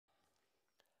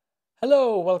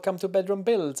Hello, welcome to Bedroom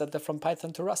Builds at the From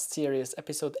Python to Rust series,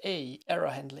 episode A,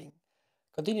 error handling.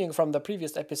 Continuing from the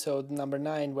previous episode, number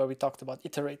 9, where we talked about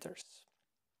iterators.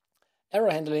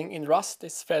 Error handling in Rust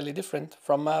is fairly different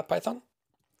from Python,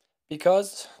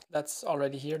 because that's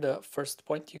already here the first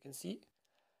point you can see.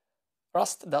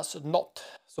 Rust does not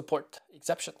support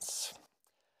exceptions.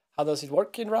 How does it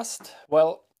work in Rust?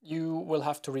 Well, you will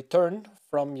have to return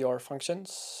from your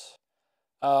functions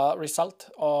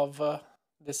result of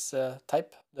this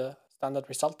type, the standard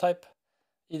result type,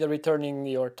 either returning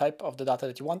your type of the data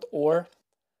that you want or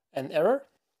an error.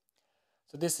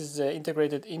 So this is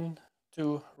integrated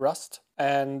into Rust,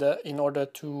 and in order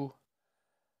to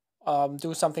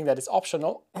do something that is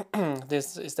optional,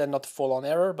 this is then not full-on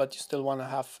error, but you still want to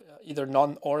have either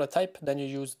none or a type, then you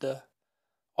use the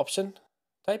option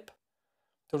type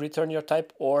to return your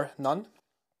type or none.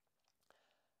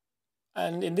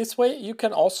 And in this way, you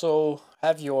can also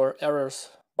have your errors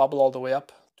bubble all the way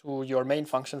up to your main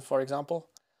function, for example.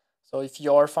 So if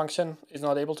your function is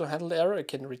not able to handle the error, it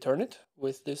can return it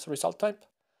with this result type.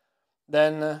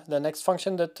 Then the next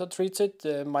function that treats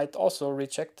it might also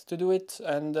reject to do it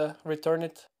and return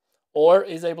it, or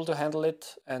is able to handle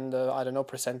it and, I don't know,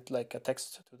 present like a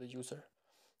text to the user.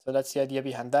 So that's the idea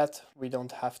behind that. We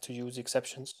don't have to use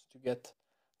exceptions to get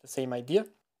the same idea.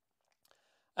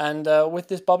 And with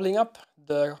this bubbling up,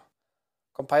 the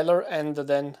compiler and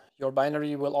then your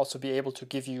binary will also be able to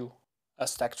give you a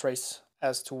stack trace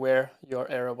as to where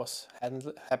your error was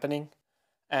happening,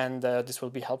 and this will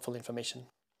be helpful information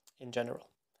in general.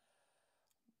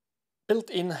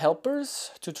 Built-in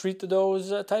helpers to treat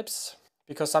those types,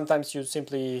 because sometimes you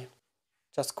simply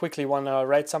just quickly want to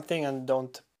write something and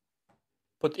don't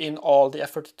put in all the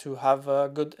effort to have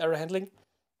good error handling.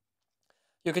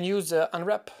 You can use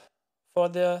unwrap for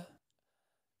the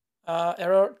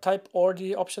error type or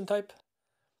the option type.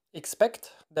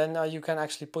 Expect, then you can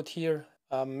actually put here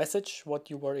a message what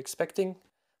you were expecting.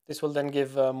 This will then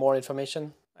give more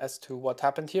information as to what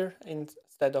happened here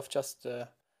instead of just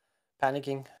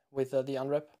panicking with the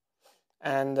unwrap.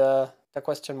 And the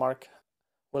question mark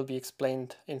will be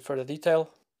explained in further detail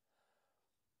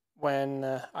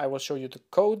when I will show you the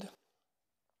code.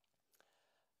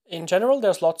 In general,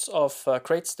 there's lots of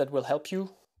crates that will help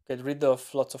you get rid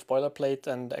of lots of boilerplate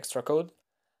and extra code.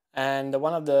 And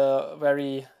one of the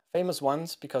very famous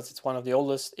ones, because it's one of the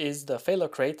oldest, is the failure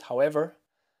crate. However,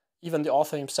 even the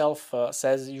author himself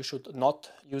says you should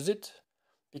not use it,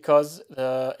 because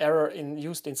the error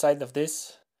used inside of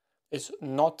this is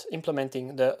not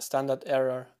implementing the standard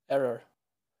error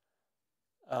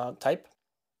type.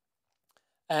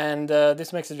 And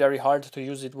this makes it very hard to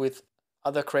use it with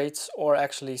other crates or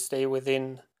actually stay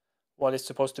within what is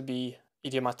supposed to be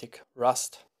idiomatic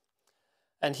Rust.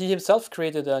 And he himself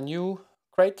created a new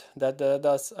crate that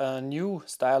does a new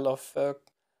style of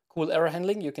cool error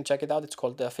handling. You can check it out. It's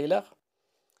called failure.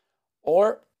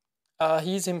 Or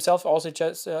he's himself also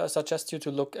suggests you to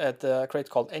look at a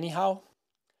crate called anyhow.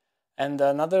 And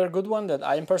another good one that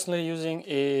I am personally using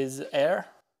is eyre,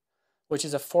 which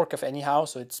is a fork of anyhow,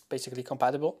 so it's basically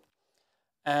compatible.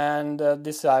 And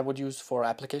this I would use for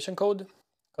application code,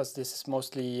 because this is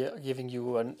mostly giving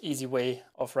you an easy way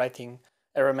of writing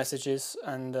error messages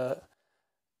and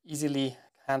easily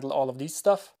handle all of these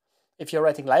stuff. If you're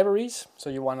writing libraries, so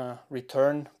you want to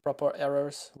return proper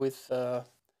errors with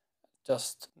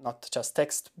not just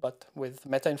text, but with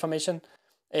meta information,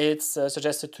 it's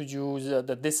suggested to use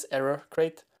the thiserror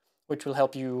crate, which will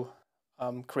help you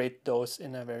create those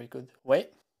in a very good way.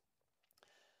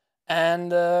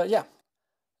 And yeah,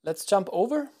 let's jump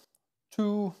over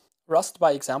to Rust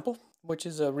by example, which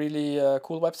is a really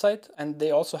cool website, and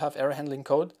they also have error handling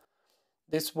code.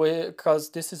 This way, because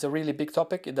this is a really big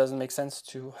topic, it doesn't make sense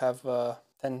to have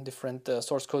 10 different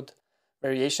source code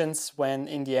variations when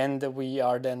in the end we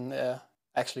are then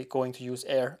actually going to use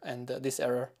eyre and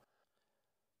thiserror.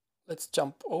 Let's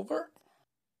jump over.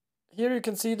 Here you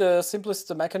can see the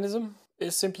simplest mechanism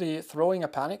is simply throwing a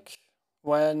panic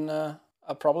when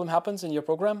a problem happens in your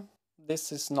program.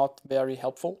 This is not very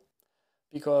helpful,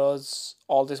 because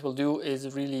all this will do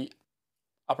is really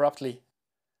abruptly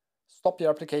stop your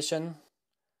application,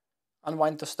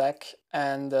 unwind the stack,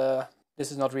 and this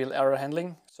is not real error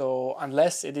handling. So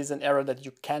unless it is an error that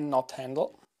you cannot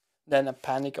handle, then a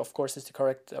panic, of course, is the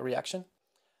correct reaction.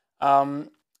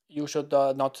 You should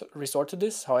not resort to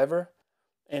this. However,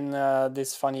 in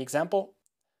this funny example,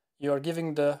 you are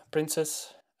giving the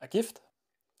princess a gift.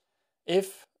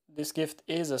 If this gift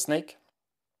is a snake,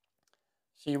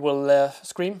 she will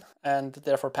scream and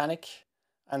therefore panic,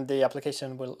 and the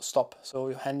application will stop.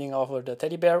 So handing over the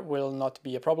teddy bear will not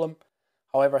be a problem.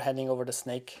 However, handing over the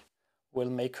snake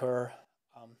will make her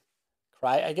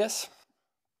try, I guess.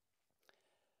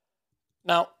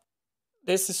 Now,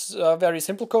 this is a very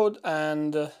simple code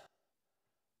and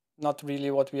not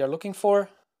really what we are looking for.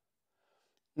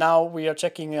 Now we are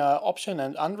checking option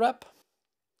and unwrap.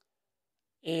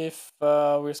 If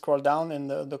we scroll down in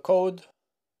the code,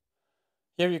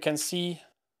 here you can see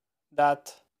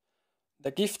that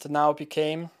the gift now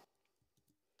became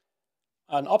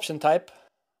an option type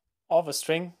of a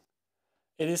string.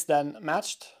 It is then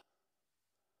matched,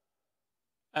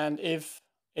 and if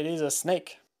it is a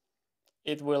snake,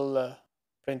 it will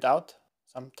print out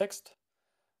some text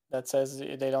that says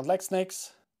they don't like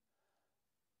snakes.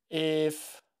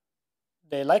 If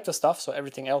they like the stuff, so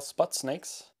everything else but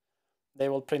snakes, they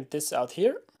will print this out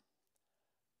here.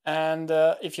 And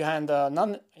if you hand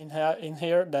none in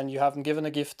here, then you haven't given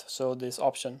a gift, so this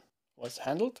option was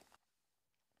handled.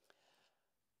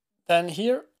 Then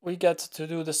here we get to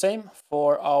do the same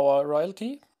for our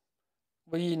royalty.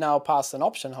 We now pass an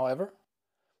option, however,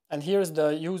 and here's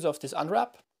the use of this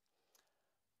unwrap.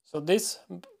 So this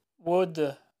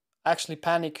would actually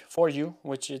panic for you,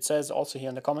 which it says also here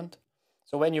in the comment.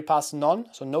 So when you pass none,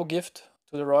 so no gift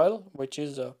to the royal, which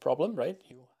is a problem, right?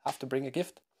 You have to bring a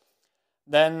gift.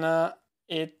 Then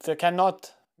it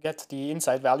cannot get the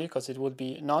inside value because it would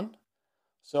be none.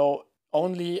 So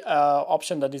only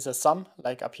option that is a sum,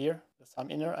 like up here, the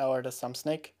sum inner or the sum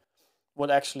snake,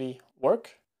 would actually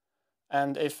work.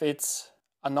 And if it's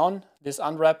a none, this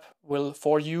unwrap will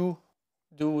for you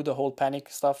do the whole panic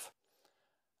stuff,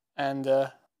 and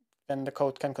then the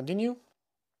code can continue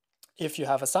if you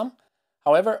have a sum.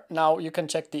 However, now you can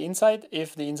check the inside.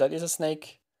 If the inside is a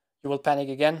snake, you will panic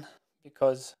again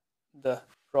because the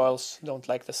royals don't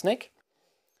like the snake.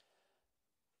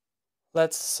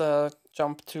 Let's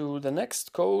jump to the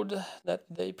next code that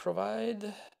they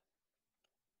provide.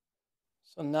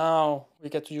 So now we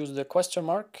get to use the question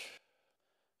mark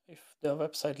if the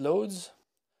website loads.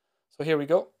 So here we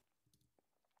go.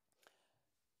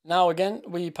 Now again,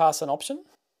 we pass an option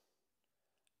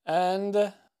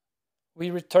and we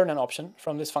return an option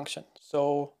from this function.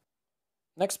 So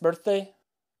next birthday,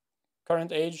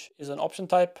 current age is an option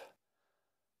type,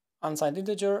 unsigned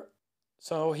integer.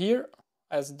 So here,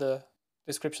 as the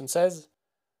description says,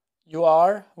 you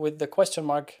are, with the question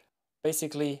mark,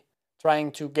 basically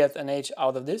trying to get an age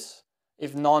out of this.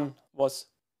 If none was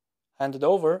handed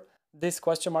over, this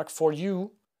question mark for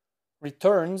you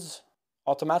returns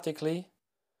automatically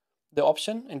the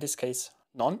option, in this case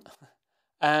none.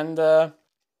 And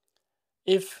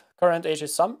if current age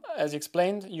is sum, as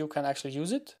explained, you can actually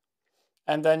use it,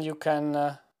 and then you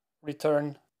can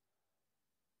return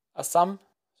a sum,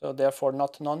 so therefore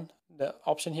not none, the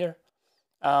option here,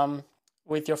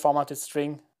 with your formatted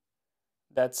string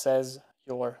that says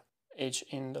your age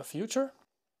in the future.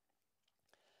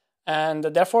 And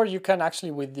therefore you can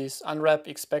actually, with this unwrap,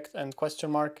 expect, and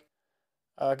question mark,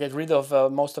 get rid of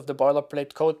most of the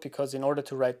boilerplate code, because in order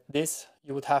to write this,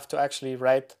 you would have to actually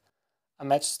write a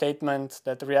match statement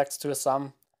that reacts to a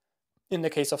sum. In the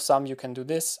case of sum, you can do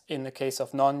this. In the case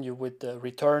of none, you would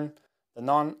return the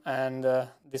none, and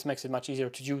this makes it much easier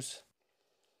to use.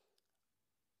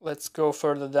 Let's go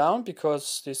further down,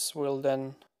 because this will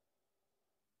then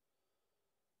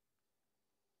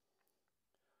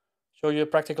show you a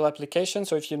practical application.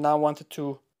 So if you now wanted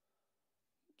to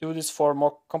do this for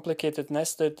more complicated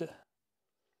nested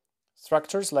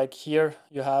structures, like here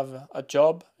you have a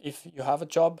job. If you have a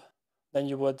job, then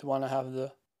you would want to have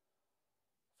the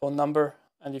phone number,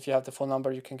 and if you have the phone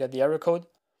number, you can get the error code.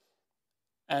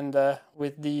 And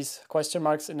with these question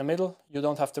marks in the middle, you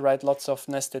don't have to write lots of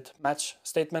nested match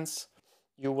statements.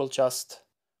 You will just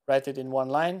write it in one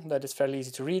line that is fairly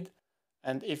easy to read,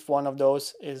 and if one of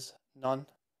those is none,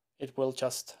 it will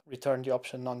just return the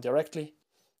option none directly,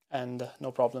 and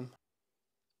no problem.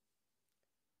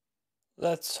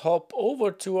 Let's hop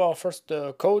over to our first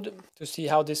code to see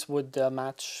how this would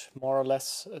match more or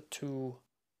less to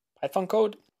Python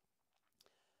code.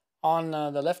 On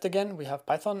the left again, we have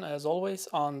Python as always.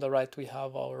 On the right, we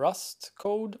have our Rust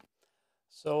code.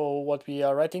 So what we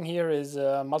are writing here is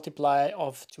a multiply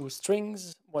of two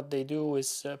strings. What they do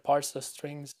is parse the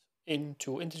strings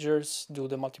into integers, do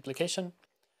the multiplication,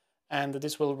 and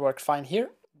this will work fine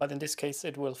here, but in this case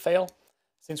it will fail,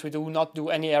 since we do not do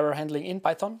any error handling in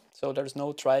Python, so there's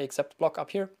no try except block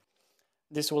up here.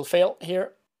 This will fail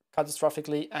here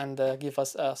catastrophically and give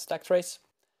us a stack trace.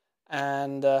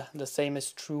 And the same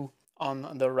is true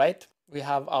on the right. We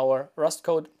have our Rust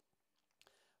code.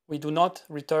 We do not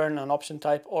return an option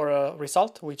type or a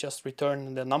result, we just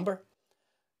return the number.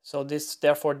 So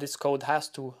therefore this code has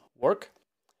to work.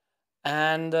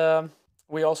 And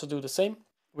we also do the same.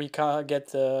 We can get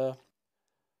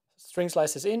string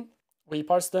slices in, We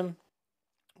parse them,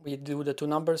 we do the two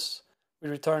numbers, we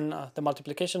return the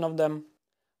multiplication of them,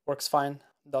 works fine,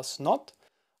 does not.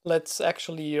 Let's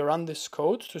actually run this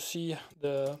code to see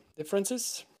the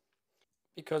differences,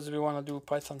 because we want to do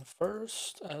Python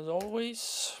first, as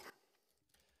always.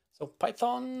 So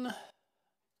Python,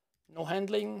 no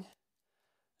handling.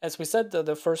 As we said,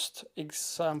 the first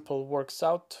example works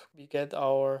out. We get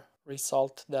our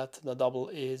result that the double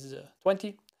is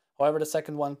 20. However, the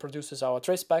second one produces our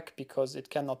traceback because it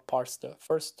cannot parse the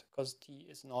first, because t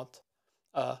is not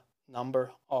a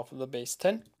number of the base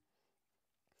 10.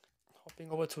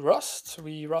 Hopping over to Rust,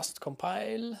 we Rust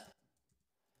compile,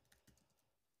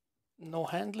 no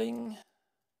handling,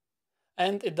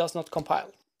 and it does not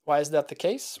compile. Why is that the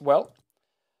case? Well,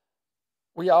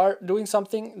 we are doing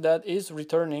something that is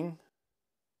returning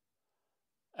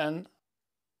an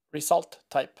result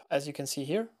type, as you can see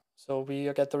here. So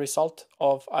we get the result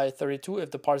of I32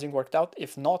 if the parsing worked out.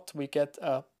 If not, we get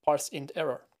a parse int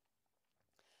error.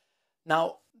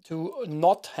 Now, to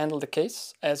not handle the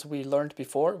case, as we learned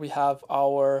before, we have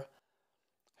our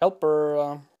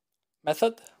helper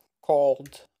method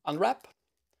called unwrap.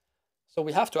 So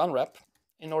we have to unwrap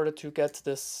in order to get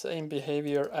the same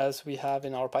behavior as we have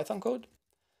in our Python code.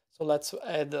 So let's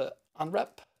add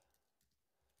unwrap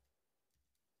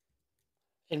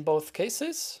in both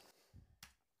cases.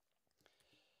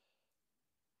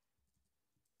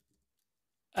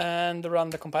 And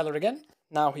run the compiler again.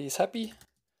 Now he's happy.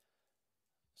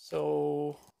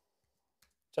 So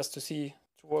just to see,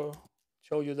 to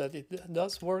show you that it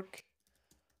does work,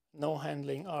 no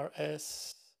handling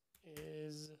rs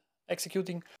is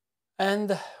executing.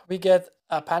 And we get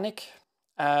a panic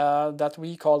that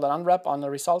we called an unwrap on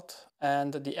the result,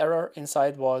 and the error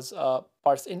inside was a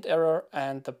parse int error,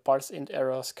 and the parse int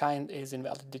error's kind is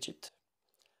invalid digit.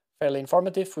 Fairly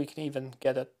informative. We can even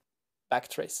get a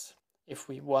backtrace if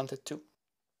we wanted to.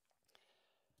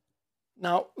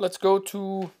 Now let's go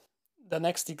to the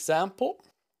next example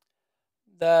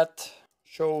that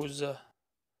shows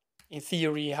in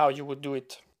theory how you would do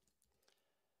it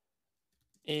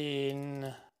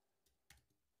in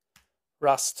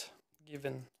Rust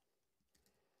given.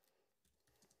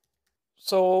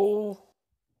 So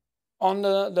on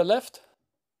the left,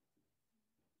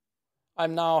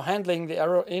 I'm now handling the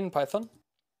error in Python.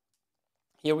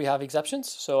 Here we have exceptions,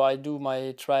 so I do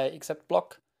my try except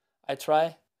block. I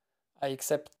try, I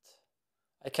accept,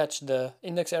 I catch the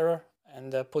index error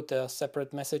and put a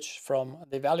separate message from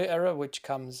the value error, which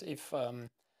comes if the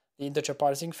integer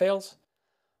parsing fails.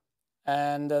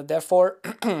 And therefore,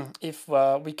 if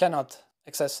we cannot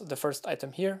access the first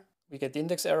item here, we get the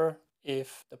index error.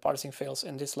 If the parsing fails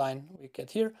in this line, we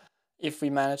get here. If we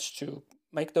manage to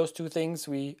make those two things,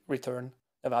 we return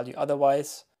the value.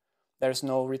 Otherwise, there's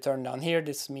no return down here.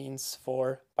 This means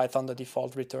for Python, the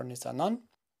default return is a none.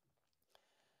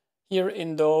 Here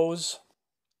in those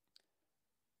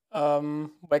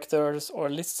vectors or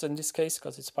lists in this case,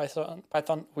 because it's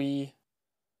Python, we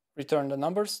return the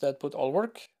numbers that would all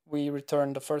work. We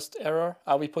return the first error.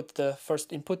 We put the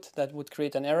first input that would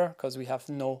create an error because we have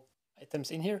no items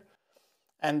in here.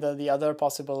 And the other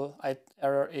possible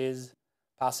error is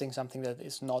passing something that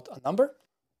is not a number.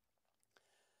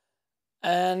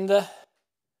 And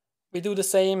we do the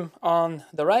same on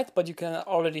the right, but you can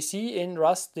already see in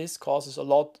Rust this causes a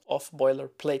lot of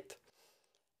boilerplate.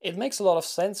 It makes a lot of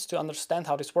sense to understand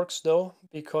how this works though,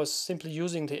 because simply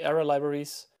using the error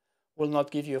libraries will not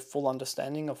give you a full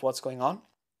understanding of what's going on.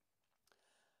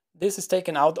 This is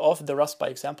taken out of the Rust by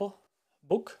example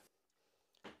book.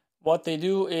 What they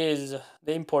do is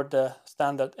they import the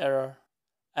standard error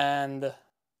and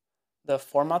the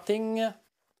formatting,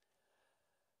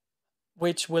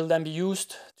 which will then be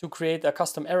used to create a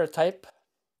custom error type.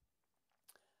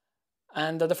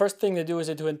 And the first thing they do is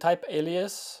they do a type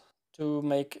alias to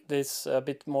make this a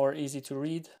bit more easy to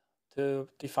read, to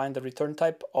define the return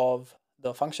type of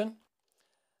the function.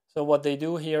 So what they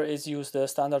do here is use the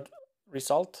standard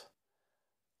result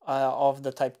of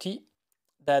the type t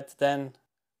that then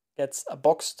gets a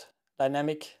boxed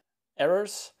dynamic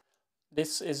errors.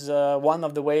 This is one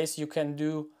of the ways you can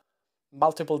do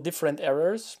multiple different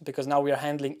errors, because now we are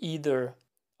handling either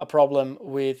a problem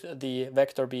with the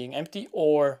vector being empty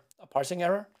or a parsing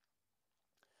error.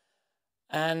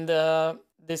 And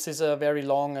this is a very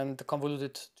long and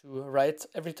convoluted to write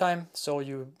every time, so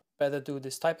you better do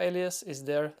this type alias is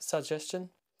their suggestion.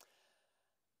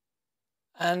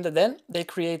 And then they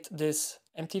create this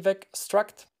emptyvec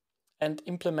struct and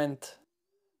implement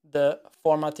the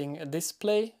formatting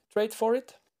display trait for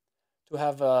it to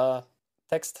have a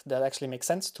text that actually makes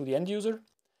sense to the end user.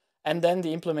 And then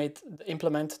they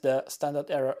implement the standard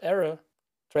error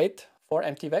trait for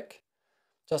emptyvec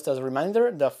Just as a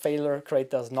reminder, the failure crate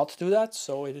does not do that,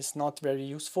 so it is not very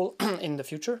useful in the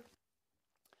future.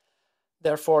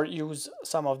 Therefore, use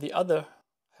some of the other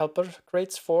helper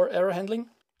crates for error handling.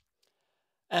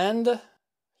 And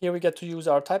here we get to use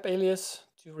our type alias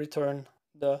to return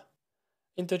the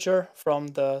integer from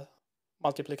the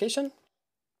multiplication.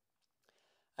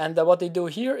 And what they do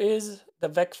here is the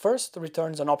vec first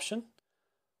returns an option.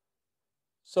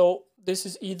 So this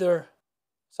is either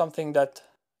something that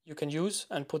you can use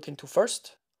and put into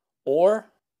first,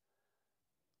 or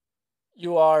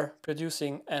you are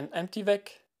producing an empty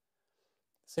vec.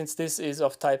 Since this is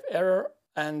of type error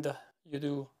and you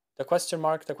do the question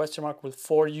mark will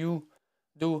for you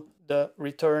do the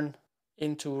return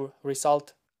into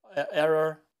result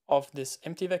error of this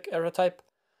empty vec error type.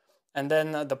 And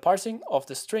then the parsing of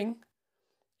the string,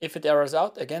 if it errors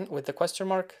out, again with the question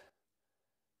mark,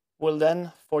 will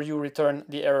then for you return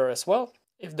the error as well.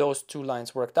 If those two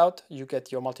lines worked out, you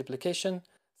get your multiplication.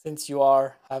 Since you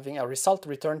are having a result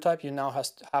return type, you now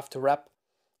have to wrap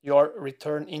your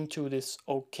return into this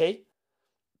OK.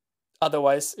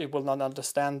 Otherwise, it will not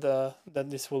understand that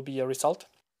this will be a result.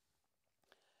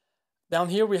 Down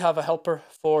here, we have a helper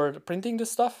for printing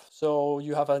this stuff. So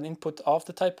you have an input of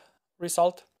the type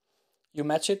result. You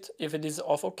match it if it is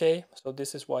of OK. So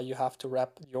this is why you have to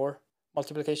wrap your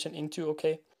multiplication into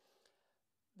OK.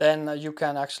 Then you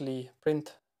can actually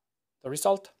print the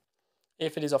result.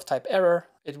 If it is of type error,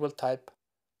 it will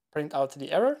print out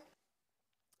the error.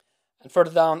 And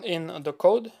further down in the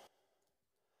code,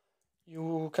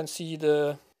 you can see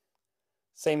the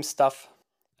same stuff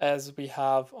as we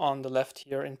have on the left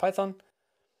here in Python.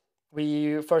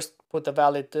 We first put a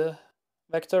valid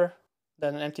vector,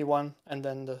 then an empty one, and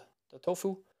then the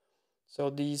tofu.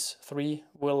 So these three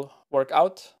will work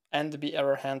out and be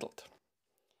error handled.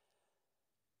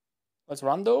 Let's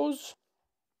run those.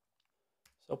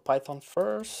 So Python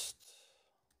first.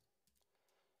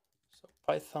 So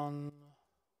Python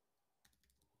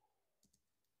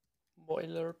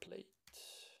boilerplate.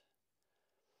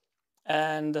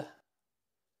 And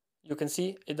you can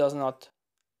see it does not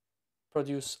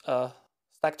produce a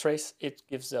stack trace. It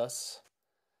gives us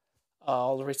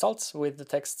all the results with the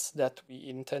texts that we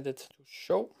intended to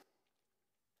show.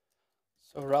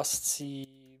 So Rust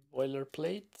C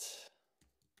boilerplate.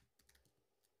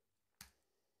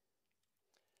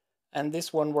 And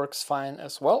this one works fine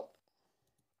as well.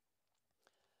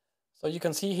 So you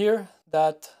can see here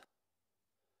that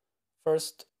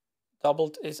first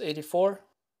doubled is 84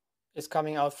 is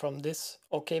coming out from this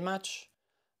OK match.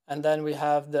 And then we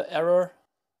have the error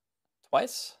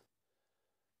twice,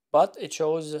 but it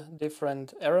shows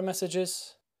different error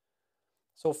messages.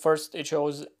 So first it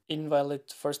shows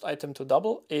invalid first item to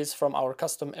double is from our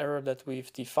custom error that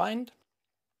we've defined.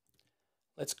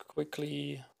 Let's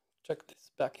quickly check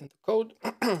this back in the code,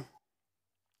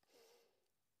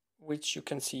 which you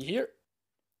can see here.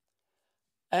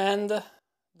 And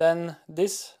then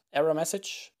this error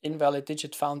message, invalid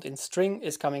digit found in string,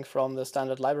 is coming from the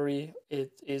standard library.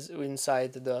 It is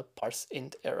inside the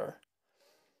parseInt error.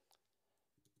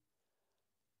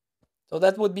 So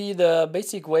that would be the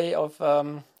basic way of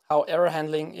how error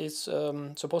handling is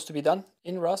supposed to be done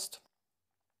in Rust.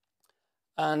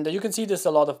 And you can see there's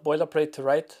a lot of boilerplate to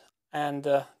write, and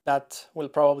that will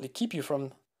probably keep you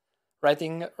from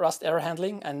writing Rust error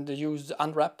handling and use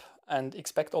unwrap and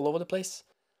expect all over the place.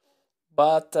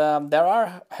 But there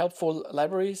are helpful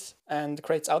libraries and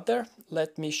crates out there.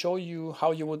 Let me show you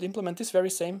how you would implement this very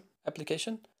same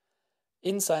application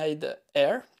inside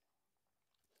eyre.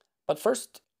 But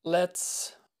first,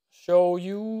 let's show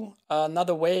you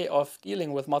another way of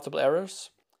dealing with multiple errors.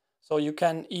 So you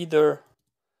can either,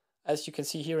 as you can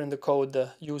see here in the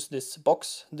code, use this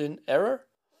box then error,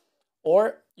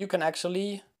 or you can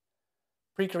actually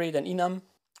pre-create an enum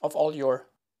of all your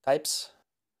types,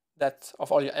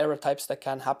 of all your error types that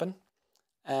can happen.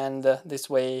 And this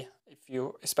way,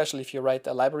 especially if you write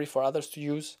a library for others to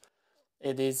use,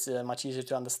 it is much easier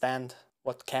to understand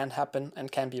what can happen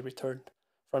and can be returned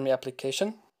from the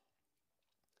application.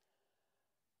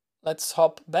 Let's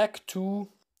hop back to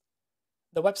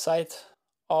the website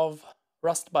of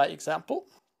Rust by example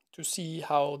to see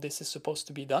how this is supposed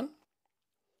to be done.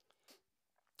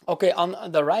 Okay,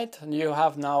 on the right, you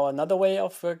have now another way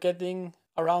of getting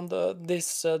around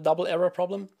this double error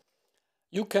problem.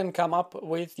 You can come up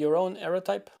with your own error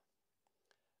type.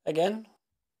 Again,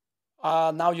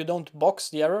 now you don't box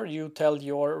the error, you tell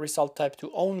your result type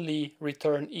to only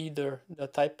return either the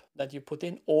type that you put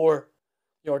in or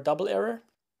your double error.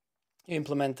 You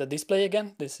implement the display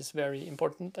again. This is very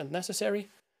important and necessary.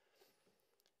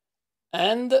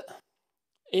 And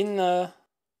in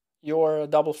your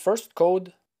double first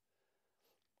code,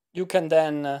 You can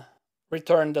then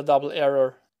return the double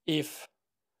error if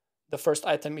the first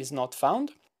item is not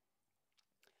found,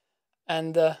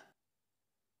 and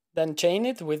then chain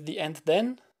it with the end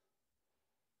then.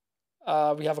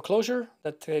 We have a closure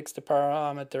that takes the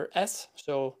parameter s,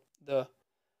 so the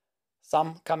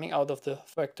sum coming out of the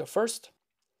vector first.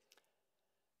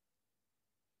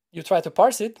 You try to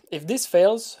parse it. If this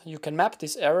fails, you can map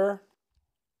this error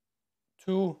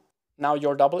to now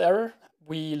your double error.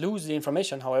 We lose the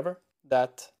information, however,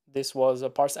 that this was a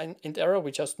parse int error.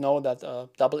 We just know that a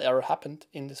double error happened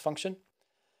in this function.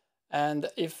 And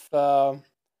if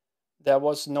there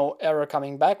was no error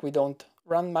coming back, we don't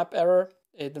run map error.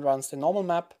 It runs the normal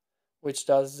map, which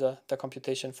does the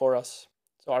computation for us.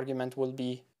 So argument will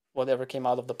be whatever came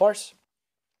out of the parse,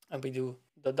 and we do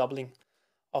the doubling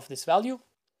of this value.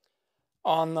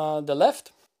 On the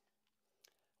left,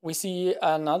 we see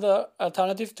another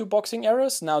alternative to boxing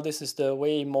errors. Now this is the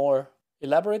way more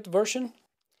elaborate version,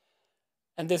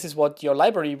 and this is what your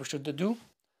library should do.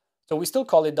 So we still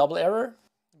call it double error,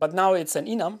 but now it's an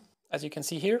enum, as you can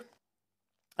see here.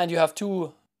 And you have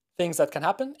two things that can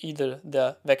happen. Either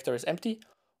the vector is empty,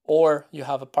 or you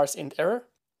have a parse int error.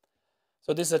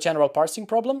 So this is a general parsing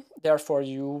problem. Therefore,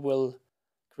 you will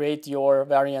create your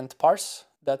variant parse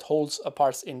that holds a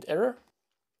parse int error.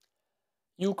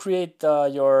 You create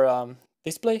your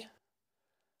display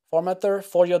formatter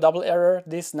for your double error.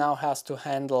 This now has to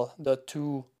handle the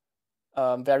two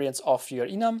variants of your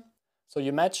enum. So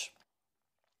you match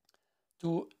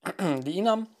to the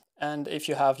enum, and if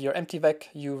you have your empty vec,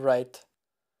 you write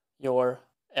your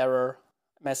error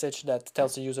message that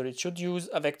tells the user it should use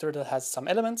a vector that has some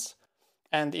elements.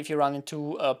 And if you run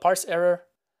into a parse error,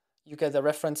 you get a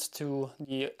reference to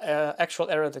the actual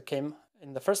error that came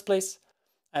in the first place,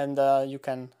 and you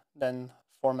can then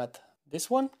format this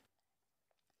one.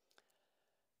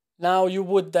 Now you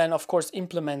would then, of course,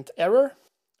 implement error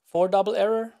for double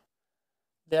error.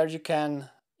 There you can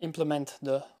implement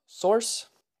the source.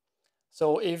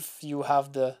 So if you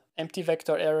have the empty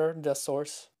vector error, the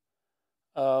source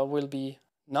will be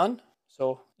none.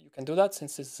 So you can do that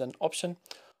since this is an option.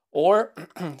 Or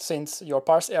since your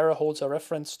parse error holds a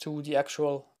reference to the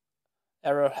actual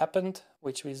error happened,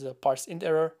 which is a parse int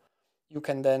error, you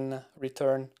can then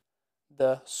return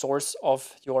the source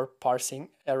of your parsing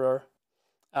error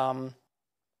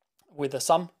with a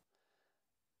sum.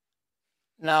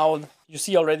 Now you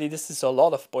see already this is a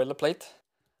lot of boilerplate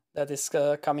that is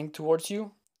coming towards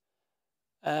you.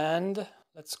 And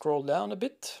let's scroll down a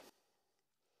bit.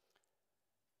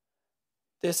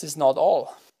 This is not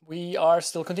all. We are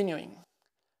still continuing.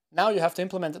 Now you have to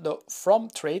implement the from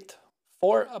trait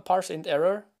for a parse int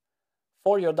error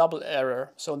for your double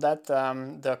error, so that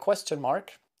the question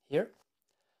mark here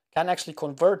can actually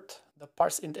convert the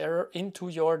parse int error into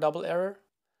your double error,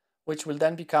 which will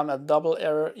then become a double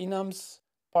error enums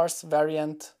parse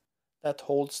variant that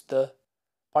holds the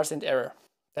parse int error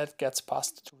that gets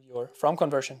passed to your from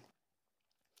conversion.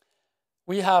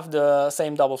 We have the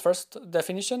same double first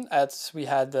definition as we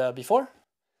had before.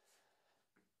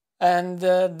 And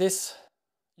this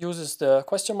uses the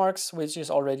question marks, which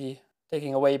is already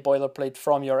taking away boilerplate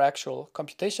from your actual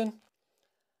computation.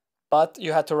 But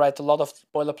you had to write a lot of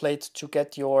boilerplate to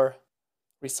get your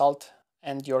result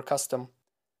and your custom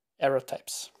error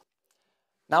types.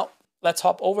 Now, let's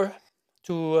hop over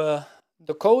to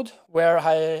the code where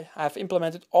I have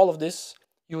implemented all of this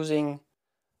using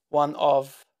one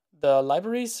of the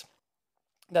libraries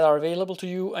that are available to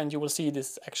you, and you will see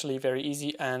this actually very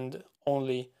easy and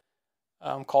only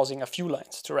causing a few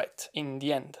lines to write in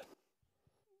the end.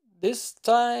 This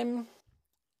time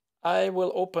I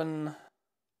will open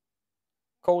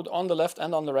code on the left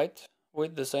and on the right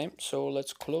with the same. So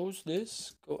let's close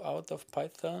this, go out of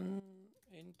Python.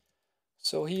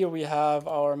 So here we have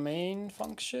our main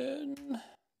function.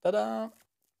 Ta-da!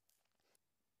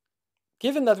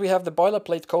 Given that we have the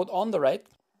boilerplate code on the right,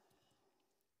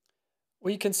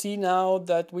 we can see now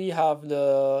that we have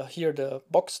here the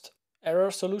boxed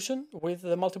error solution with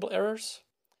the multiple errors.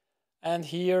 And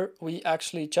here we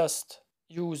actually just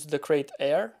use the create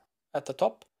eyre at the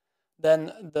top, then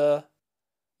the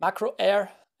macro eyre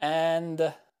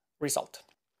and result.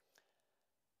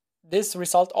 This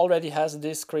result already has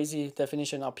this crazy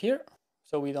definition up here,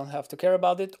 so we don't have to care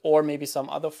about it, or maybe some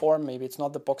other form, maybe it's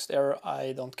not the boxed error,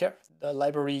 I don't care. The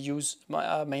library use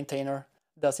maintainer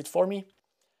does it for me.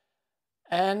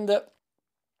 And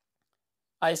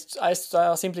I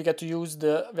simply get to use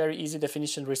the very easy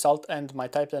definition result and my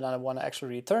type that I want to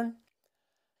actually return.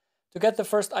 To get the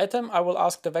first item, I will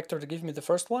ask the vector to give me the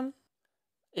first one.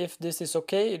 If this is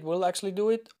okay, it will actually do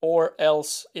it, or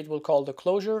else it will call the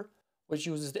closure, which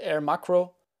uses the eyre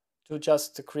macro to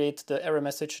just create the error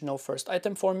message no first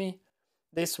item for me.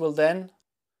 This will then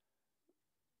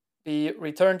be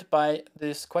returned by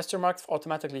this question mark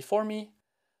automatically for me,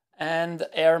 and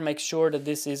eyre makes sure that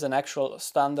this is an actual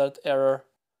standard error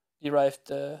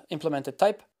derived implemented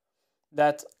type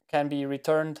that can be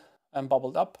returned and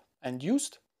bubbled up and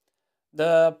used.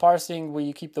 The parsing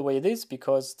we keep the way it is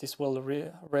because this will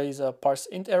raise a parse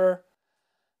int error,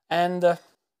 and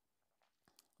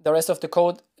the rest of the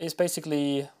code is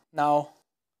basically now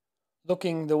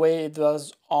looking the way it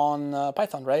does on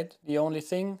Python, right? The only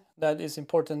thing that is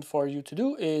important for you to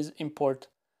do is import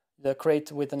the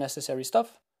crate with the necessary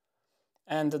stuff.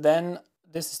 And then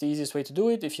this is the easiest way to do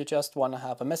it. If you just want to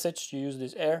have a message, you use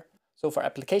this eyre. So for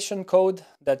application code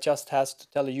that just has to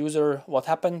tell a user what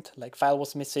happened, like file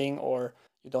was missing or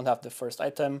you don't have the first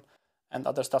item and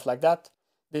other stuff like that,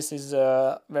 this is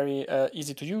very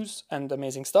easy to use and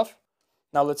amazing stuff.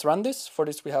 Now let's run this. For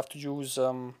this we have to use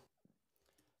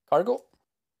cargo.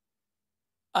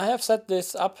 I have set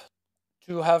this up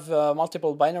to have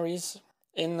multiple binaries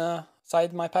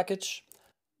inside my package.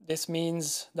 This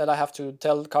means that I have to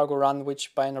tell cargo run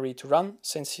which binary to run.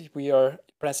 Since we are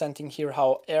presenting here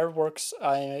how eyre works,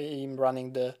 I am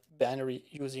running the binary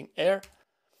using eyre.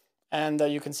 And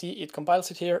you can see it compiles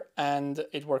it here and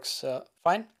it works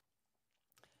fine.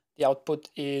 The output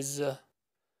is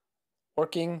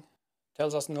working,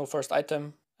 tells us no first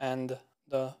item and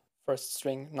the first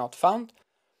string not found.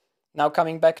 Now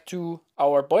coming back to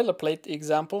our boilerplate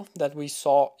example that we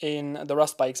saw in the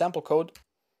Rust by example code,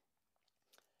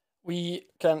 we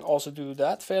can also do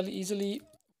that fairly easily.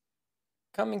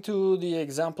 Coming to the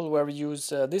example where we use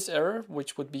thiserror,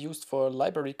 which would be used for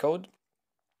library code,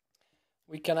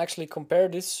 we can actually compare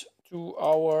this to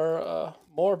our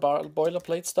more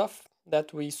boilerplate stuff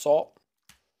that we saw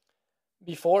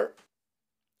before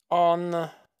on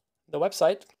the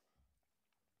website.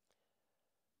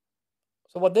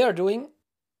 So what they are doing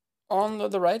on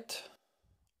the right,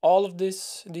 all of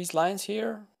these lines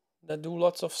here that do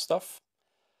lots of stuff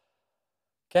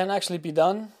can actually be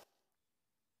done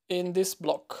in this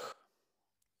block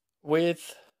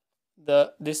with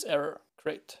the thiserror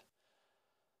crate.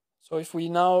 So if we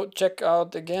now check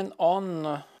out again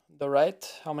on the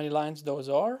right how many lines those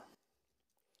are,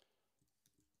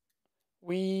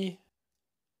 we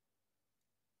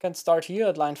can start here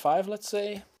at line 5, let's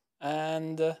say,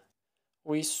 and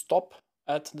we stop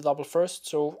at the double first,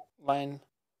 so line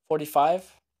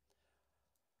 45.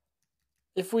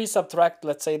 If we subtract,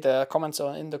 let's say, the comments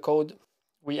in the code,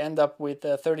 we end up with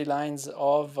 30 lines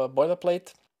of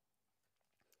boilerplate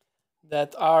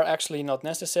that are actually not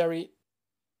necessary.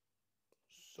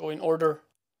 So in order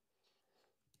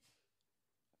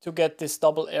to get this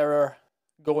double error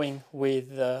going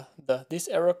with this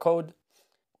error code,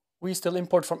 we still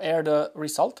import from eyre the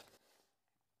result,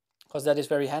 because that is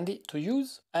very handy to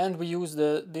use, and we use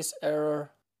this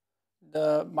error,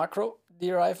 the macro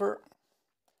deriver.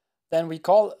 Then we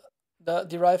call the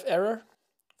derive error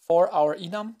for our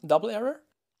enum double error.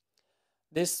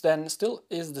 This then still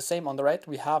is the same on the right.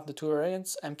 We have the two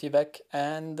variants, empty-vec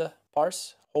and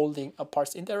parse, holding a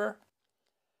parse int error.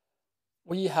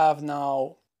 We have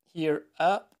now here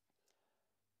a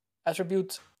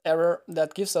attribute error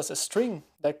that gives us a string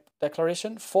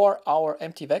declaration for our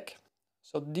empty-vec.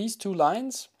 So these two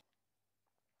lines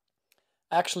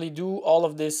actually do all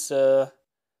of this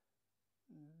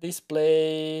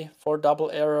display for double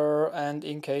error and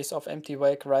in case of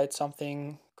empty-vec write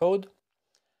something code.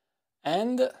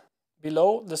 And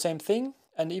below the same thing,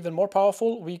 and even more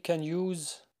powerful, we can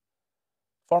use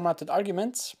formatted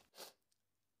arguments.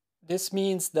 This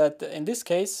means that in this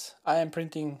case I am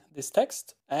printing this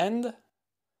text and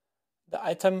the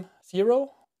item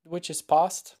 0, which is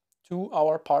passed to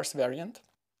our parse variant,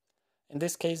 in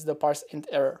this case the parse int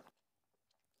error.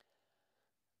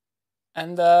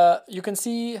 And you can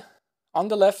see on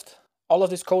the left all of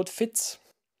this code fits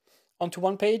onto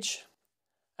one page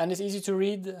and is easy to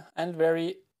read and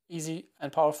very easy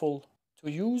and powerful to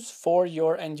use for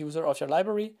your end user of your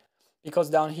library, because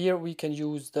down here we can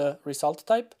use the result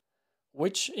type,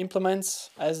 which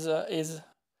implements, as is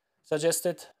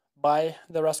suggested by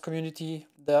the Rust community,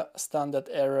 the standard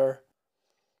error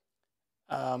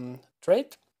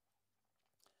trait.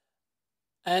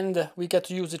 And we get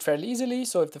to use it fairly easily.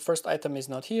 So if the first item is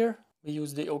not here, we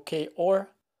use the OK or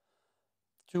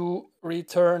to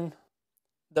return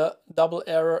the double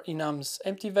error enums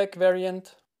empty-vec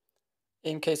variant.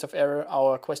 In case of error,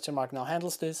 our question mark now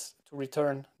handles this to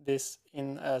return this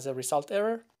in as a result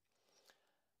error.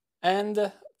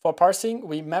 And for parsing,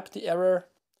 we map the error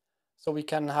so we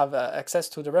can have access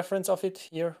to the reference of it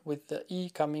here with the E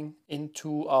coming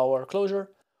into our closure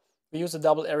We use a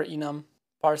double error enum,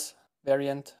 parse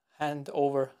variant, hand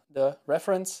over the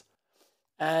reference,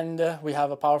 and we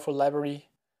have a powerful library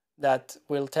that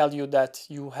will tell you that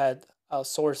you had a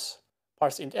source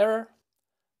parse int error.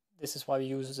 This is why we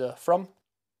use from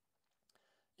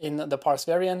in the parse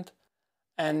variant,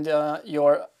 and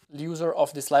your user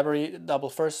of this library, double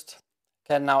first,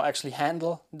 can now actually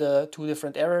handle the two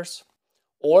different errors,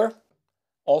 or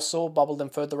also bubble them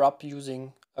further up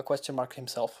using a question mark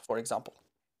himself, for example.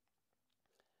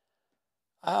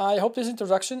 I hope this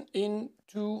introduction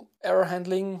into error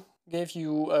handling gave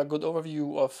you a good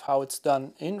overview of how it's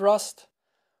done in Rust,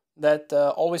 that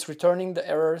always returning the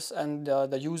errors, and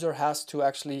the user has to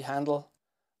actually handle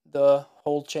the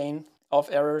whole chain of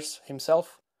errors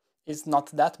himself, is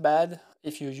not that bad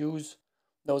if you use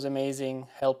those amazing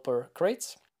helper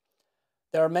crates.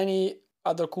 There are many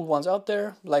other cool ones out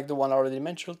there, like the one already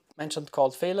mentioned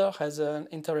called Failure has an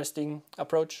interesting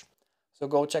approach, so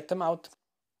go check them out.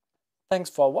 Thanks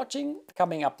for watching.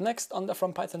 Coming up next on the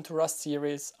From Python to Rust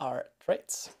series are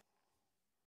traits.